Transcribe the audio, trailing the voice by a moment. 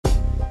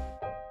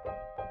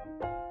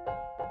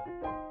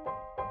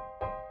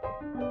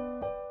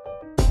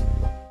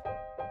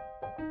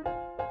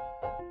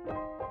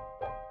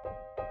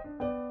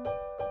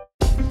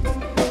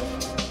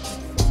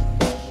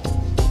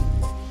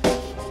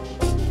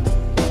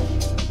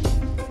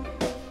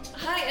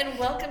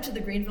welcome to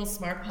the Greenville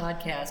Smart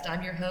Podcast.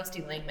 I'm your host,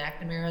 Elaine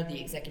McNamara, the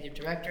Executive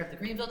Director of the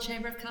Greenville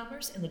Chamber of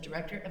Commerce and the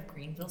Director of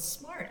Greenville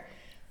Smart.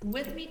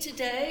 With me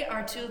today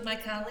are two of my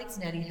colleagues,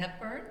 Nettie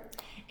Hepburn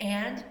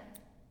and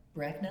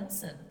Breck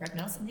Nelson. Breck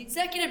Nelson, the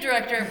Executive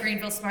Director of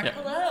Greenville Smart. Yeah.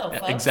 Hello,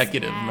 folks.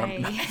 Executive.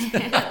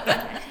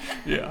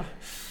 Yeah.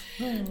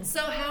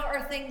 So how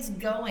are things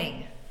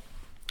going?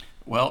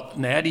 Well,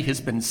 Natty has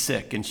been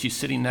sick, and she's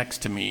sitting next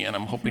to me, and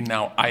I'm hoping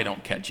now I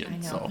don't catch it. I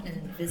know, So. an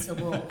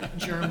invisible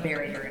germ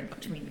barrier in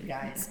between you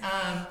guys.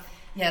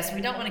 Yes,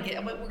 we don't want to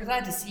get, we're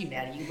glad to see you,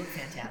 Natty. You look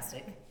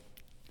fantastic.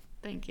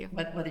 Thank you.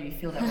 But whether you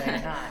feel that way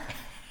or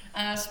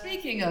not.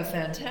 Speaking of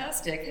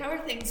fantastic, how are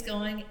things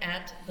going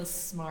at the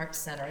Smart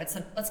Center?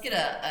 Let's get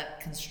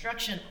a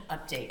construction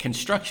update.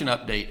 Construction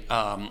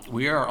update.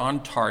 We are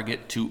on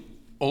target to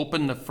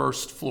open the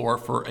first floor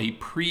for a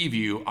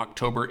preview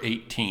October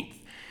 18th.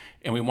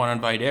 And we want to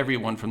invite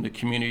everyone from the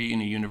community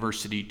and the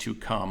university to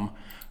come.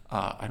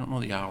 I don't know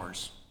the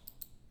hours.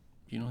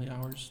 Do you know the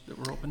hours that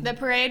we're open? The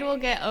parade will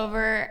get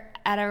over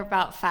at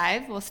about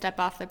 5. We'll step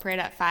off the parade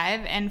at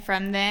 5. And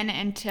from then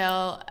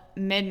until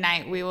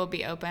midnight, we will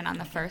be open on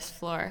the first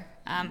floor,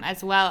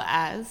 as well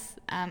as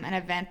an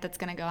event that's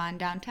going to go on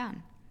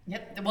downtown.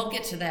 Yep, we'll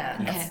get to that.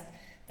 Okay.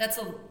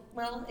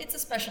 It's a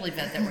special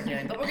event that we're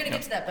doing, but we're going to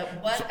get to that.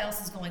 But what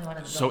else is going on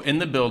in the building? So in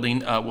the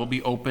building, we'll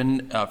be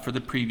open for the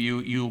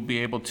preview. You'll be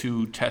able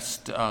to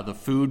test the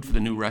food for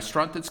the new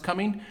restaurant that's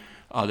coming.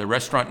 The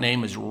restaurant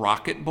name is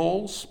Rocket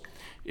Bowls.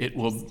 It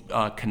will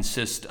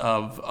consist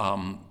of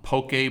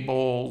poke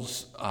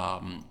bowls,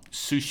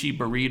 sushi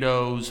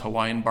burritos,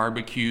 Hawaiian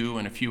barbecue,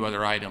 and a few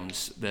other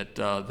items that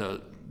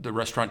the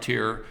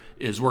restaurateur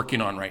is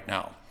working on right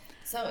now.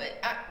 So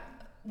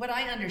what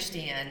I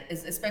understand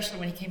is, especially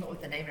when he came up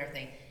with the name and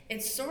everything,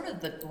 it's sort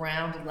of the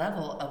ground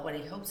level of what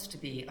he hopes to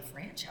be a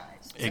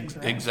franchise.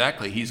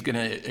 Exactly. He's going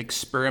to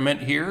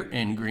experiment here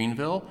in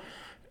Greenville,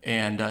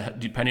 and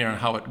depending on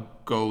how it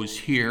goes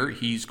here,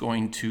 he's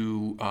going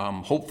to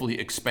hopefully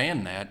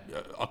expand that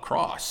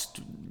across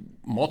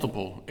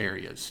multiple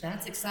areas.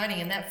 That's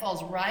exciting, and that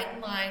falls right in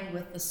line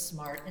with the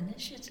SMART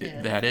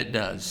initiative. That it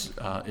does.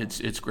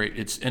 It's great.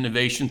 It's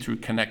innovation through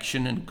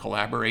connection and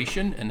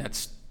collaboration, and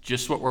that's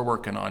just what we're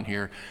working on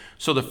here.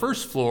 So the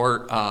first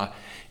floor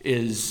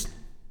is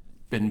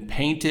been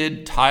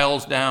painted,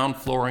 tiles down,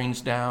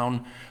 floorings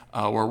down.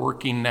 We're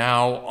working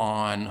now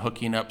on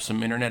hooking up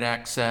some internet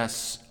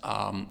access,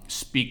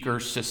 speaker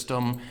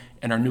system,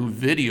 and our new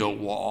video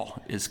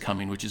wall is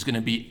coming, which is going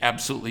to be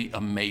absolutely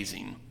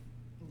amazing.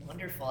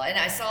 Wonderful. And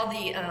I saw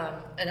the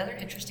another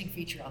interesting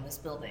feature on this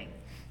building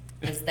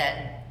is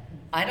that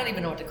I don't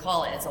even know what to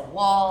call it. It's a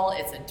wall,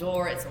 it's a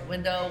door, it's a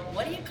window.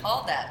 What do you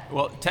call that?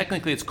 Well,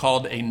 technically it's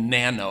called a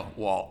nano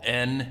wall,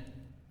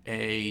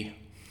 N-A-N-A,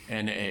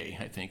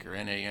 I think, or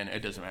N-A-N, it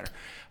doesn't matter.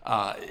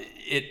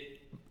 It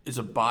is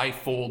a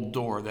bifold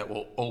door that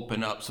will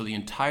open up, so the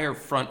entire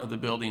front of the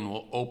building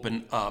will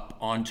open up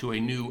onto a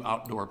new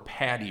outdoor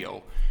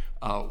patio,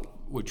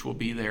 which will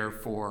be there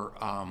for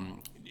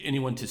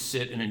anyone to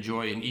sit and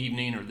enjoy an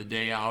evening or the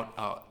day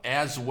out,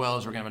 as well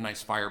as we're going to have a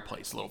nice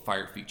fireplace, a little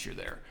fire feature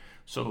there.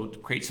 So to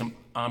create some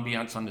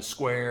ambiance on the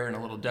square and a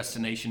little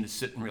destination to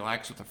sit and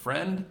relax with a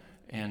friend,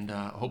 and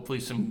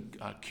hopefully some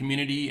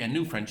community and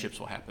new friendships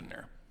will happen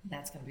there.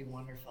 That's going to be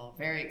wonderful.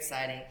 Very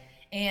exciting.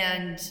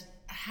 And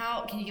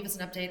how can you give us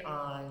an update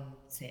on,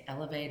 say,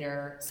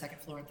 elevator, second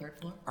floor and third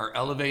floor? Our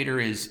elevator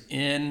is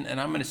in,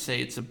 and I'm going to say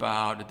it's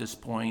about, at this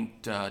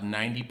point,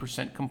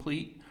 90%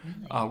 complete.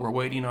 Really? We're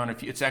waiting on a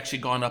few. It's actually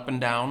gone up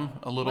and down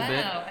a little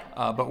bit,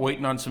 but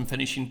waiting on some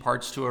finishing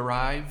parts to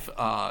arrive.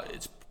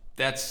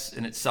 That's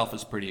in itself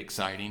is pretty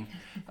exciting.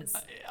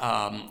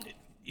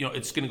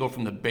 It's going to go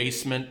from the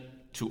basement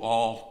to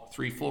all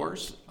 3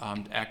 floors.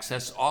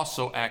 Access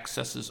also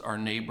accesses our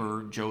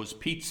neighbor Joe's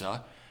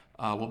Pizza.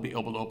 We'll be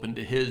able to open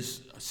to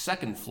his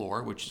second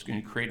floor, which is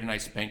going to create a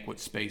nice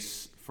banquet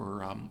space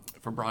for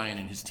Brian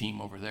and his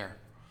team over there.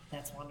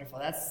 That's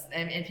wonderful.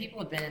 And people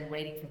have been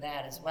waiting for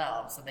that as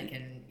well, so they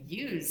can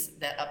use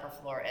that upper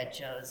floor at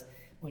Joe's,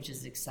 which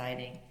is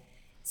exciting.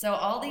 So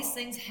all these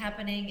things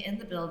happening in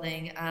the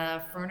building,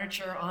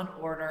 furniture on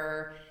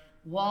order,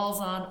 walls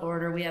on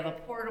order. We have a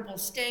portable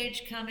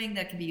stage coming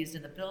that can be used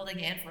in the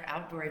building and for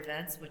outdoor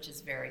events, which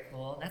is very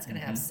cool. And that's going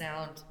to have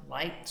sound,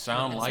 lights,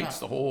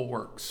 the whole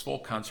works, full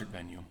concert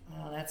venue.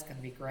 Oh, that's going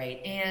to be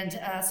great. And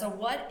so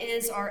what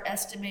is our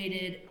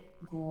estimated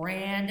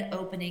grand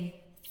opening,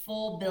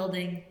 full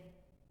building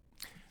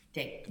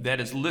date? That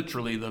is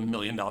literally the $1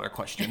 million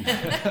question.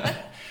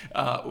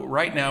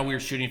 Right now we're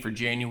shooting for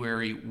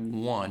January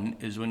 1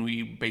 is when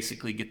we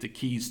basically get the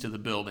keys to the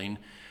building.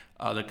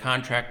 The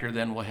contractor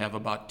then will have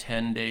about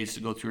 10 days to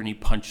go through any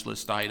punch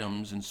list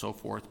items and so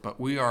forth. But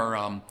we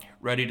are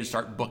ready to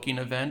start booking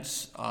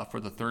events for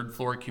the third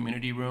floor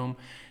community room,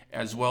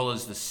 as well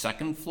as the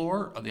second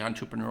floor of the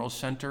Entrepreneurial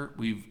Center.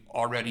 We've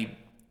already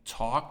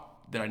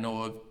talked, that I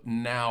know of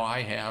now,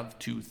 I have,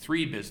 to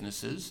 3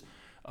 businesses.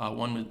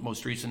 One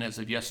most recent as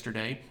of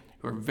yesterday,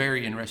 who are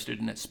very interested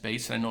in that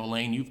space. And I know,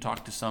 Elaine, you've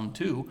talked to some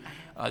too.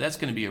 That's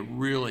going to be a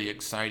really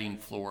exciting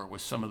floor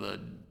with some of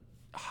the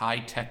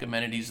high-tech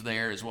amenities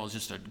there, as well as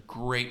just a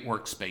great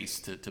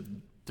workspace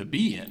to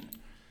be in.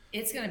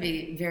 It's going to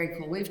be very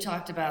cool. We've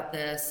talked about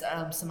this,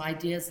 some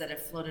ideas that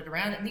have floated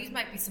around, and these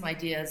might be some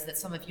ideas that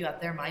some of you out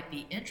there might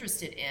be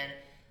interested in.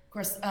 Of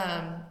course,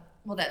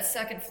 well, that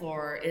second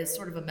floor is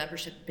sort of a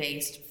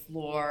membership-based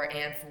floor,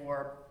 and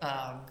for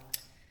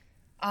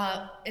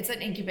it's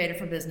an incubator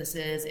for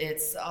businesses.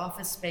 It's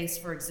office space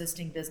for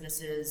existing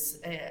businesses.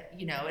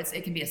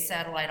 It can be a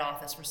satellite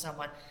office for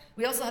someone.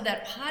 We also have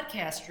that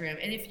podcast room,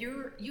 and if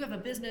you have a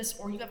business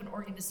or you have an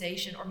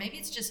organization, or maybe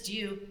it's just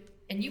you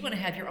and you want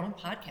to have your own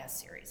podcast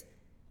series,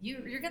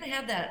 you're going to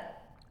have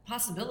that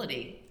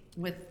possibility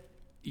with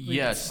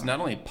Yes, not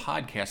only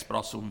podcast, but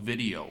also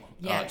video.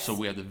 Yes. So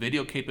we have the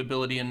video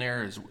capability in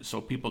there, so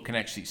people can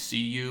actually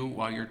see you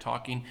while you're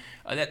talking.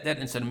 That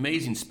it's an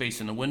amazing space,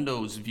 and the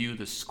windows view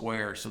the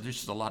square, so there's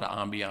just a lot of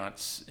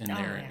ambiance in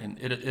there, yeah. and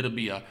it'll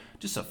be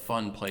just a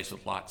fun place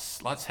with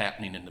lots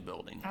happening in the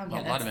building. Oh,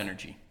 yeah, a lot of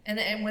energy.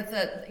 And with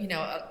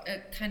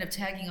a kind of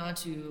tagging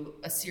onto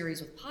a series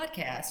with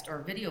podcast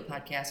or video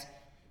podcast,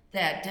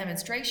 that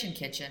demonstration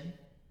kitchen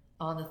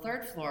on the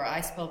third floor. I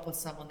spoke with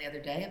someone the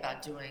other day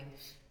about doing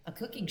a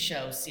cooking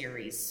show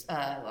series,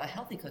 a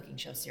healthy cooking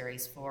show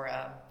series for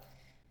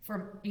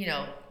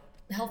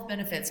health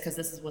benefits, because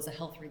this was a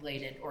health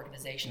related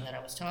organization that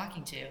I was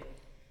talking to.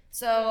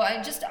 So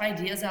just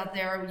ideas out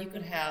there. You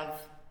could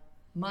have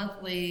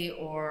monthly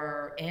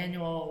or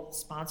annual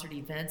sponsored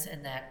events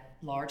in that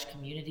large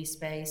community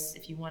space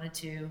if you wanted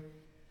to.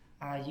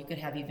 You could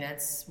have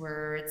events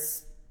where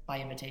it's by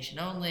invitation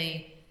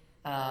only,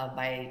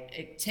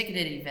 by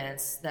ticketed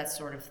events, that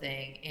sort of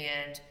thing.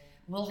 And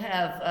we'll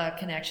have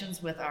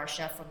connections with our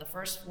chef from the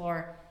first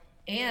floor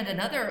and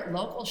another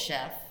local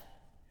chef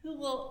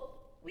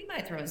we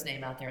might throw his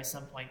name out there at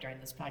some point during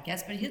this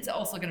podcast, but he's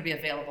also going to be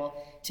available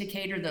to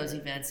cater those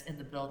events in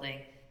the building,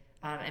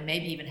 and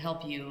maybe even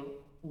help you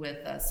with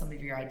some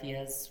of your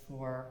ideas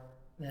for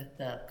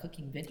the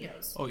cooking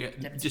videos. Oh, yeah.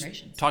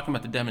 Demonstrations. Just talking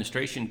about the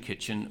demonstration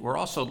kitchen, we're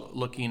also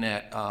looking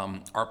at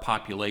our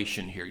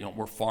population here.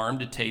 We're farm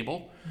to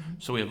table,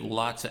 so we have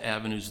lots of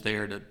avenues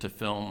there to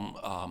film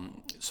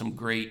some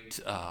great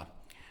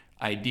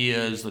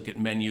ideas, look at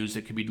menus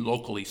that could be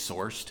locally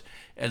sourced,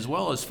 as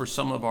well as for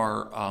some of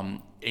our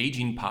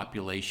aging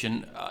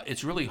population.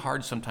 It's really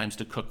hard sometimes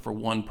to cook for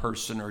one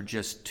person or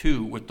just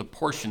two with the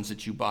portions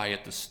that you buy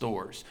at the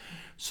stores.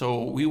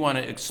 So we want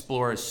to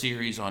explore a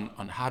series on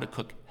how to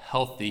cook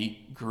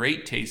healthy,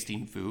 great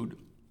tasting food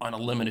on a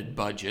limited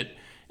budget,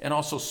 and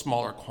also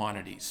smaller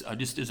quantities.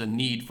 Just as a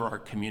need for our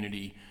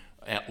community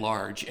at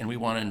large, and we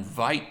want to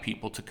invite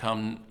people to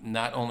come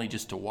not only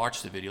just to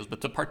watch the videos, but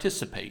to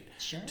participate,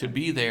 to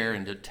be there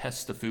and to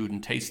test the food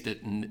and taste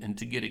it and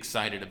to get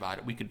excited about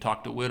it. We could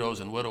talk to widows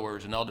and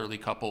widowers and elderly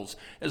couples,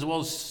 as well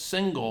as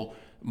single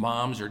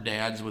moms or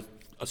dads with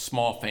a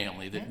small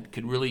family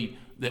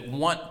that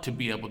want to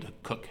be able to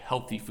cook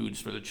healthy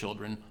foods for the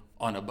children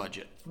on a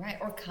budget. Right,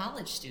 or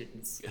college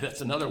students. That's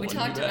another one. We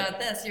talked about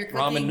this. You're cooking.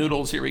 Ramen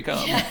noodles, here we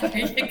come. Yeah, there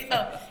you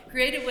go.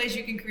 Creative ways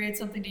you can create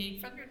something to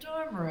eat from your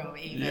dorm room,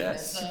 even.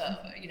 Yes.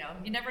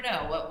 You never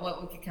know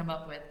what we could come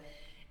up with.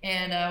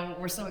 And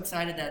we're so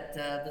excited that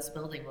this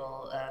building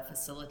will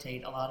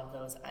facilitate a lot of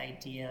those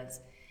ideas.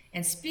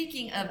 And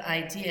speaking of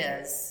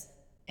ideas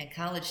and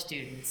college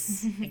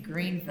students in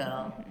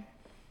Greenville,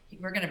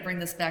 we're going to bring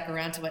this back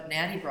around to what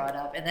Natty brought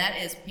up, and that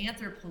is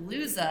Panther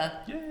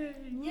Palooza. Yay!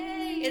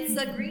 Yay! It's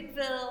the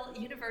Greenville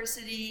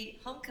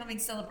University homecoming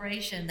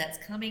celebration that's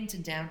coming to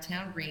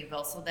downtown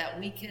Greenville, so that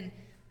we can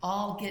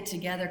all get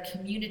together,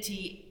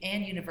 community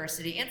and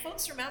university, and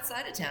folks from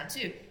outside of town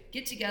too,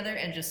 get together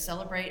and just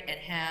celebrate and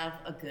have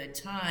a good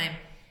time.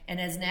 And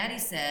as Natty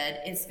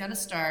said, it's going to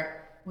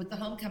start with the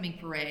homecoming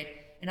parade.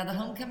 And now the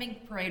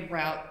homecoming parade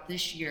route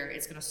this year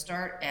is going to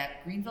start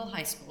at Greenville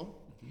High School.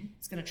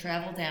 It's going to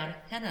travel down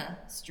Henna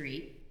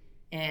Street,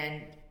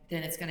 and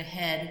then it's going to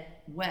head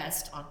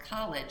west on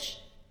College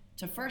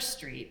to First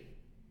Street.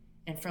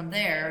 And from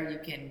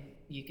there,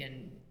 you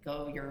can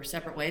go your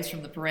separate ways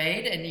from the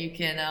parade, and you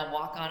can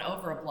walk on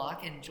over a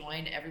block and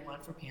join everyone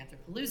for Panther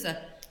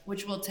Palooza,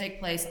 which will take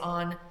place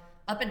on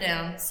up and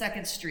down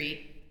 2nd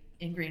Street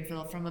in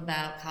Greenville from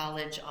about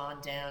College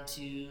on down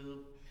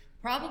to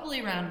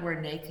probably around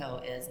where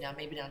NACO is now,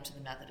 maybe down to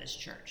the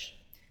Methodist Church.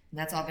 And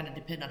that's all going to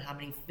depend on how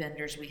many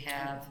vendors we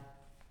have.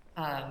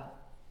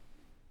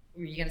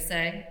 Were you going to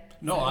say?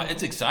 No,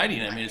 it's exciting.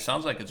 I mean, it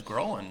sounds like it's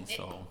growing.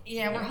 So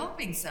we're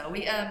hoping so.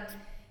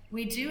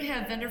 We do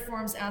have vendor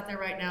forms out there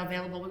right now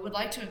available. We would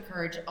like to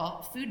encourage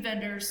all food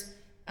vendors,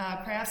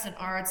 crafts and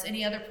arts,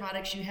 any other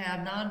products you have,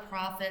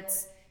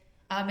 nonprofits.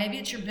 Maybe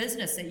it's your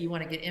business that you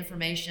want to get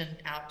information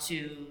out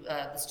to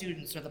the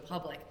students or the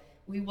public.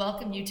 We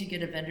welcome you to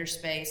get a vendor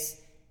space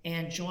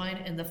and join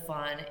in the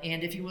fun.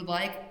 And if you would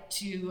like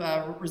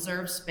to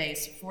reserve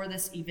space for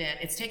this event,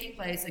 it's taking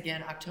place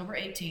again October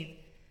 18th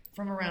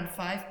from around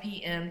 5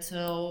 p.m.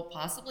 till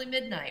possibly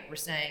midnight, we're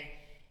saying.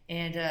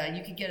 And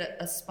you could get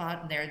a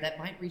spot in there that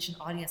might reach an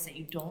audience that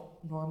you don't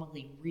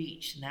normally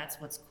reach, and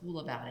that's what's cool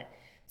about it.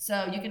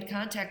 So you can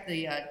contact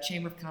the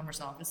Chamber of Commerce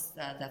office.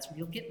 That's where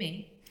you'll get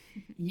me.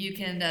 You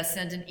can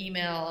send an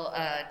email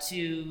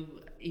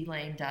to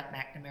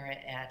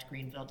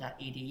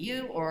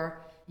elaine.mcnamara@greenville.edu,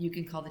 or you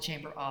can call the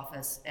Chamber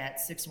office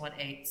at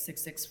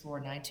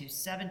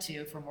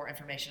 618-664-9272 for more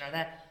information on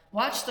that.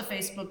 Watch the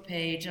Facebook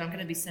page. I'm going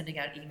to be sending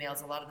out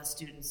emails. A lot of the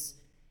students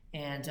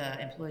and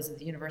employees of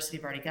the university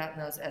have already gotten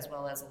those, as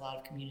well as a lot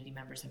of community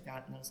members have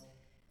gotten those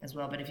as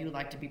well. But if you would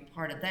like to be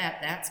part of that,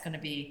 that's going to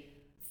be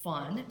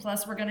fun.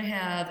 Plus, we're going to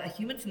have a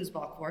human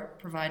foosball court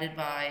provided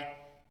by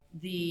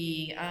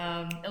the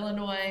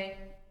Illinois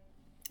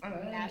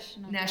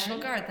National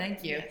Guard.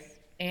 Thank you. Yes.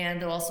 And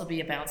there'll also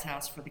be a bounce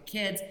house for the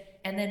kids.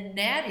 And then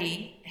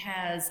Natty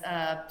has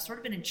sort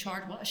of been in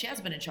charge. Well, she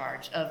has been in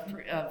charge of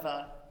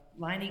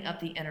lining up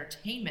the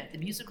entertainment, the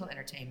musical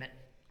entertainment,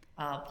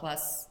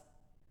 plus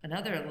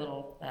another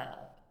little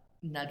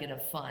nugget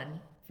of fun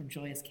from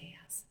Joyous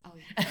Chaos. Oh,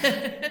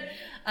 yeah.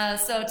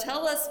 So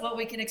tell us what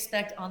we can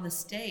expect on the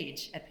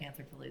stage at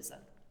Pantherpalooza.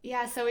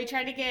 Yeah, so we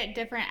try to get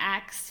different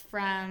acts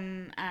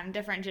from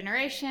different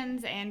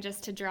generations, and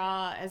just to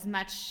draw as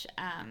much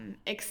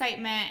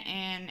excitement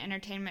and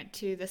entertainment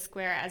to the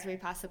square as we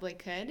possibly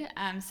could.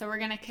 So we're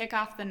going to kick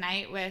off the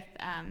night with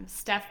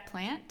Steph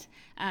Plant,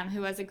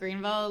 who was a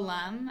Greenville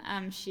alum.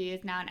 She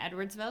is now in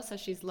Edwardsville, so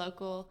she's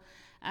local,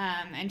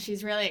 and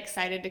she's really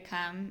excited to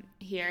come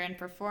here and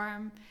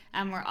perform.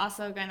 We're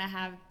also going to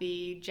have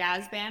the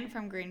jazz band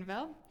from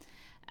Greenville,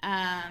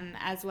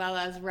 as well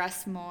as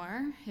Russ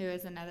Moore, who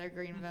is another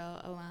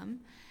Greenville alum.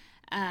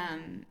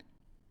 And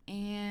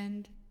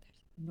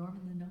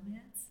Norman the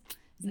Nomads?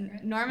 Is that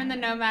right? Norman the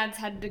Nomads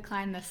had to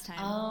decline this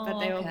time, but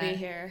they will okay. be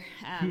here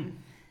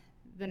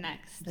the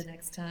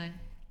next time.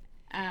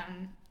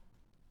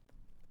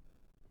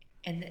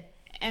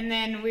 And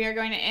then we are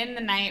going to end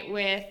the night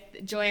with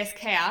Joyous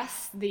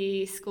Chaos,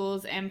 the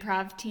school's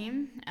improv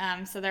team.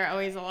 So there are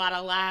always a lot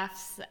of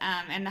laughs,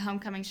 and the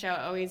homecoming show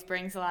always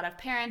brings a lot of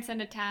parents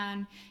into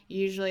town.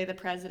 Usually the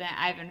president,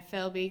 Ivan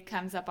Philby,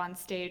 comes up on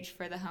stage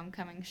for the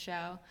homecoming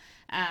show.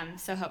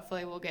 So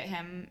hopefully we'll get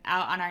him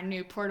out on our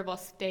new portable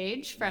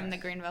stage from the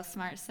Greenville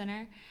Smart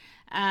Center.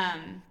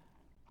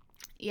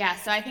 Yeah,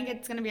 so I think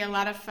it's going to be a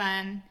lot of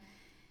fun.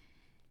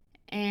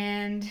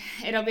 And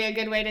it'll be a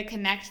good way to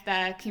connect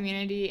the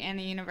community and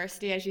the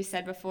university, as you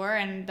said before,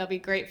 and there'll be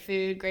great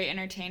food, great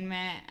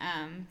entertainment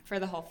for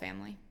the whole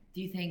family.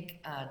 Do you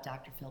think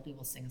Dr. Philby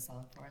will sing a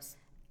song for us?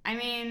 I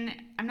mean,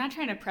 I'm not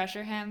trying to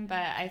pressure him,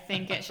 but I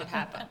think it should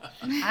happen.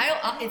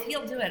 If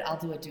he'll do it, I'll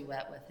do a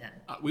duet with him.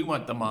 We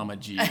want the Mama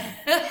G. We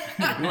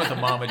want the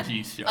Mama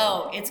G show.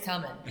 Oh, it's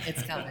coming.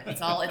 It's coming.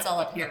 It's all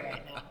up here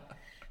right now.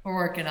 We're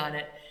working on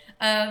it.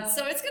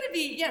 So it's going to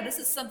be, this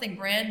is something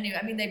brand new.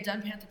 I mean, they've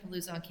done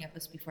Pantherpalooza on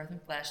campus before, I think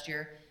last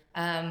year,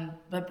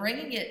 but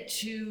bringing it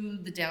to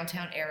the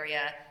downtown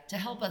area to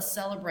help us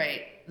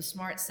celebrate the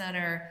Smart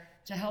Center,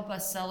 to help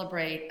us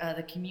celebrate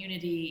the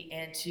community,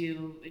 and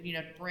to,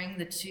 bring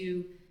the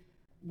two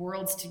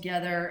worlds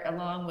together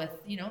along with,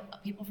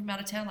 people from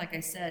out of town, like I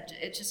said.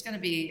 It's just going to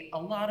be a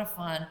lot of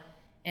fun,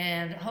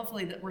 and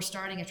hopefully that we're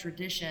starting a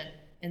tradition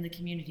in the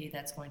community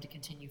that's going to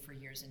continue for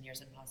years and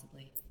years and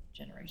possibly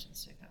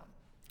generations to come.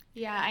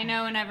 Yeah, I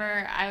know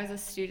whenever I was a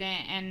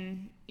student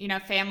and,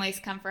 families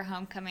come for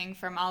homecoming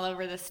from all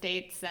over the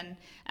states, and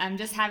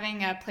just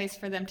having a place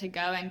for them to go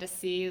and to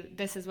see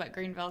this is what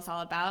Greenville is all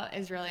about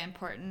is really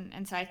important.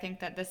 And so I think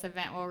that this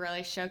event will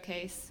really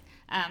showcase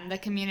the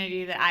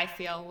community that I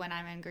feel when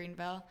I'm in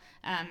Greenville,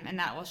 and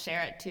that will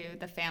share it to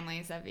the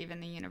families of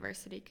even the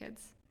university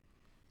kids.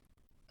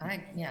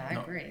 I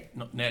agree.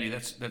 No, Natty,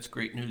 that's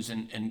great news.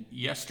 And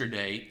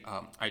yesterday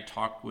I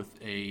talked with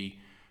a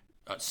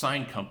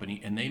sign company,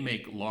 and they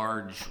make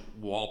large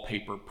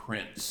wallpaper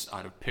prints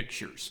out of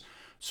pictures.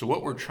 So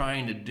what we're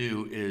trying to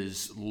do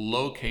is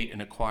locate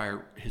and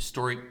acquire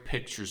historic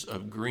pictures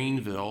of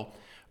Greenville.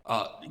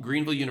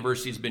 Greenville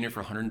University has been here for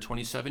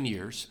 127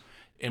 years,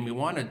 and we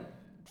want to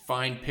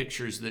find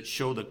pictures that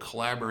show the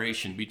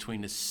collaboration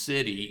between the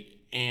city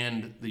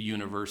and the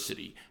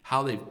university,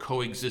 how they've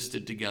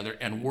coexisted together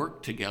and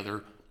worked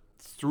together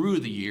through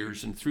the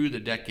years and through the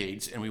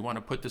decades. And we want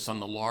to put this on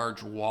the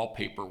large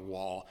wallpaper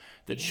wall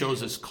that shows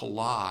this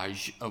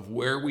collage of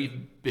where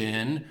we've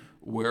been,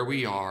 where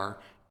we are,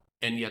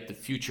 and yet the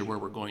future where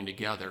we're going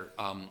together.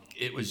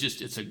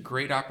 It's a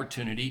great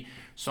opportunity.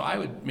 So I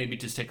would maybe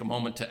just take a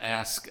moment to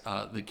ask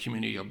the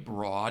community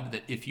abroad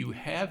that if you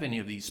have any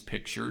of these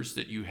pictures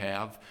that you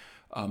have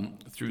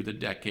through the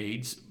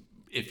decades,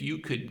 if you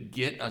could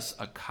get us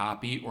a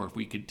copy, or if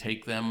we could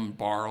take them,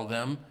 borrow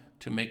them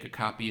to make a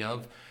copy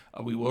of,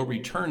 we will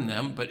return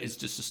them, but it's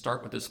just to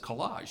start with this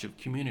collage of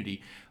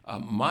community.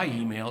 My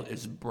email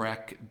is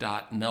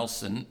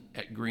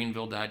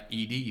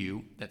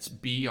breck.nelson@greenville.edu. That's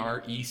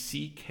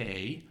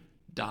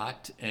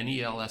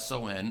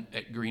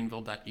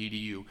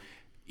breck.nelson@greenville.edu.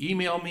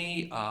 Email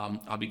me.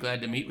 I'll be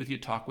glad to meet with you,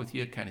 talk with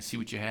you, kind of see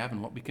what you have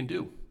and what we can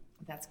do.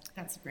 That's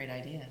a great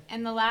idea.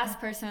 And the last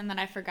person that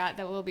I forgot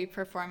that will be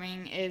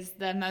performing is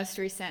the most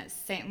recent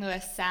St.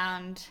 Louis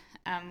Sound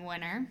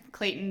winner,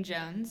 Clayton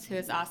Jones, who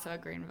is also a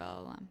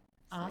Greenville alum.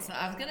 Awesome.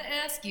 I was going to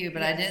ask you,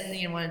 but I didn't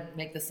even want to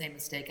make the same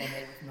mistake I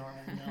made with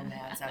Norman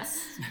Nomads. I was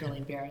really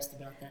embarrassed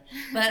about that.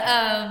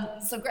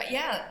 But so great.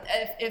 Yeah.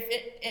 If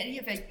any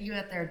of you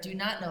out there do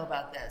not know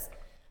about this,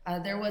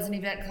 there was an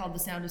event called The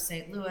Sound of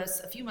St.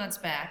 Louis a few months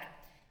back.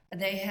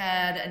 They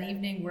had an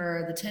evening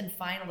where the 10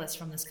 finalists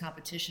from this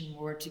competition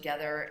were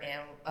together,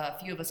 and a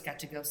few of us got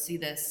to go see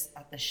this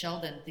at the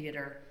Sheldon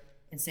Theater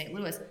in St.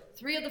 Louis.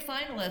 3 of the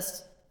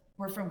finalists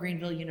were from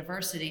Greenville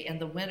University, and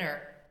the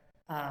winner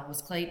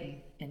was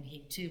Clayton, and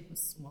he too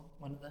was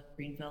one of the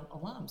Greenville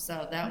alums.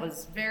 So that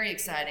was very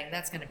exciting.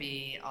 That's going to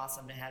be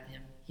awesome to have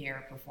him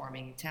here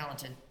performing.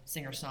 Talented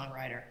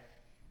singer-songwriter.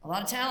 A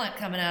lot of talent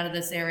coming out of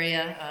this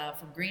area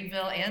from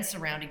Greenville and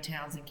surrounding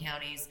towns and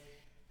counties.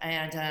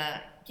 And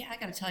yeah, I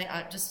got to tell you,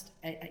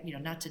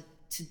 not to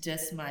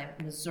diss my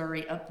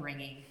Missouri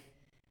upbringing,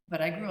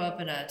 but I grew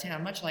up in a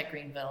town much like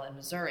Greenville in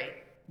Missouri.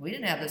 We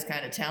didn't have this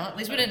kind of talent. At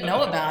least we didn't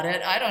know about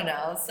it. I don't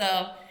know.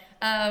 So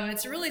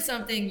it's really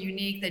something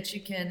unique that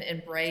you can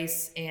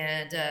embrace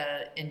and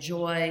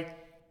enjoy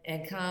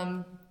and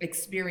come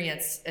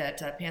experience at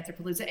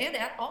Pantherpalooza. And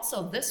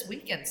also this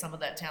weekend, some of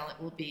that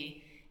talent will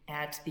be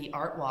at the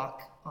Art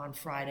Walk on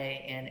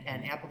Friday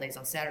and Apple Days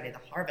on Saturday. The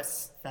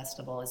Harvest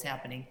Festival is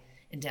happening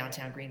in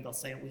downtown Greenville,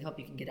 so we hope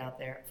you can get out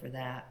there for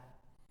that.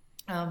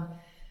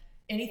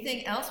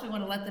 Anything else we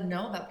want to let them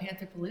know about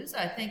Pantherpalooza?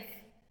 I think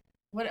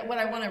what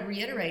I want to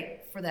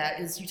reiterate for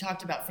that is you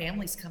talked about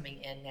families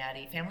coming in,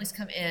 Natty. Families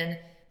come in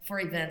for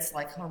events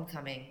like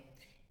Homecoming.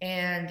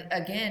 And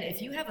again,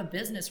 if you have a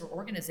business or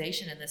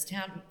organization in this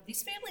town,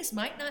 these families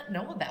might not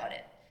know about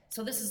it.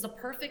 So this is the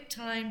perfect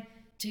time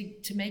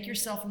to make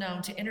yourself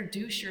known, to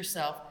introduce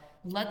yourself,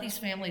 let these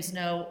families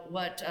know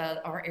what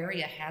our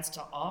area has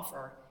to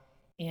offer,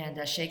 and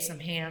shake some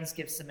hands,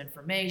 give some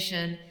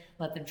information,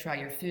 let them try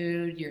your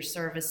food, your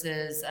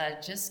services,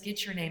 just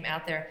get your name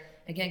out there.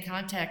 Again,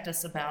 contact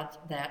us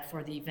about that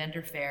for the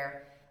vendor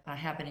fair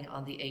happening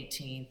on the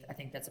 18th. I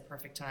think that's a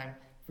perfect time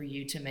for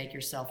you to make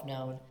yourself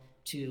known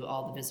to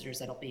all the visitors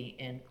that'll be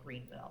in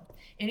Greenville.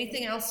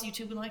 Anything else you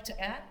two would like to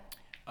add?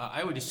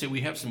 I would just say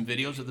we have some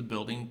videos of the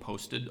building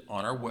posted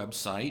on our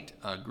website,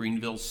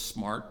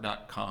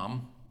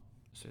 greenvillesmart.com.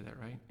 Say that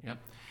right? Yep.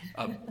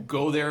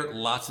 Go there,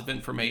 lots of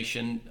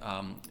information.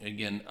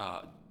 Again,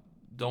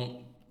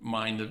 don't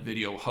mind the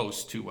video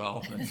host too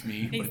well. That's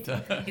me.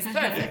 But he's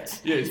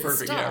perfect. Yeah, he's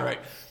perfect. Star. Yeah, right.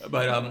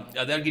 But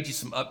that'll get you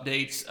some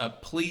updates.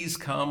 Please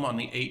come on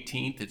the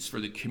 18th. It's for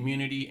the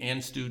community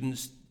and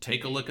students.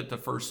 Take a look at the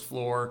first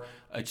floor.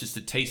 It's just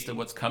a taste of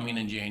what's coming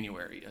in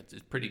January.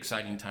 It's pretty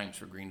exciting times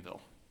for Greenville.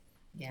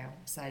 Yeah, I'm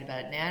excited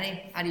about it.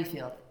 Natty, how do you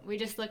feel? We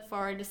just look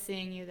forward to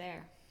seeing you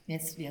there.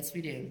 Yes,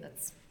 we do.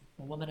 That's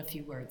a woman of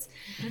few words.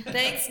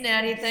 Thanks,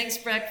 Natty. Thanks,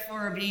 Breck,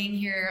 for being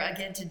here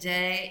again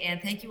today.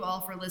 And thank you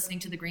all for listening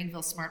to the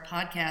Greenville Smart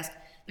Podcast.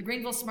 The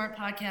Greenville Smart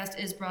Podcast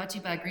is brought to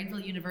you by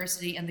Greenville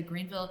University and the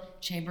Greenville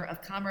Chamber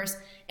of Commerce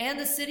and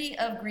the City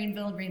of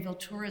Greenville and Greenville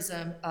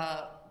Tourism,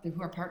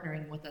 who are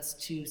partnering with us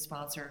to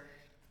sponsor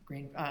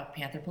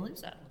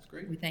Pantherpalooza. That's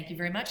great. We thank you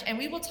very much, and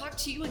we will talk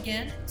to you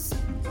again soon.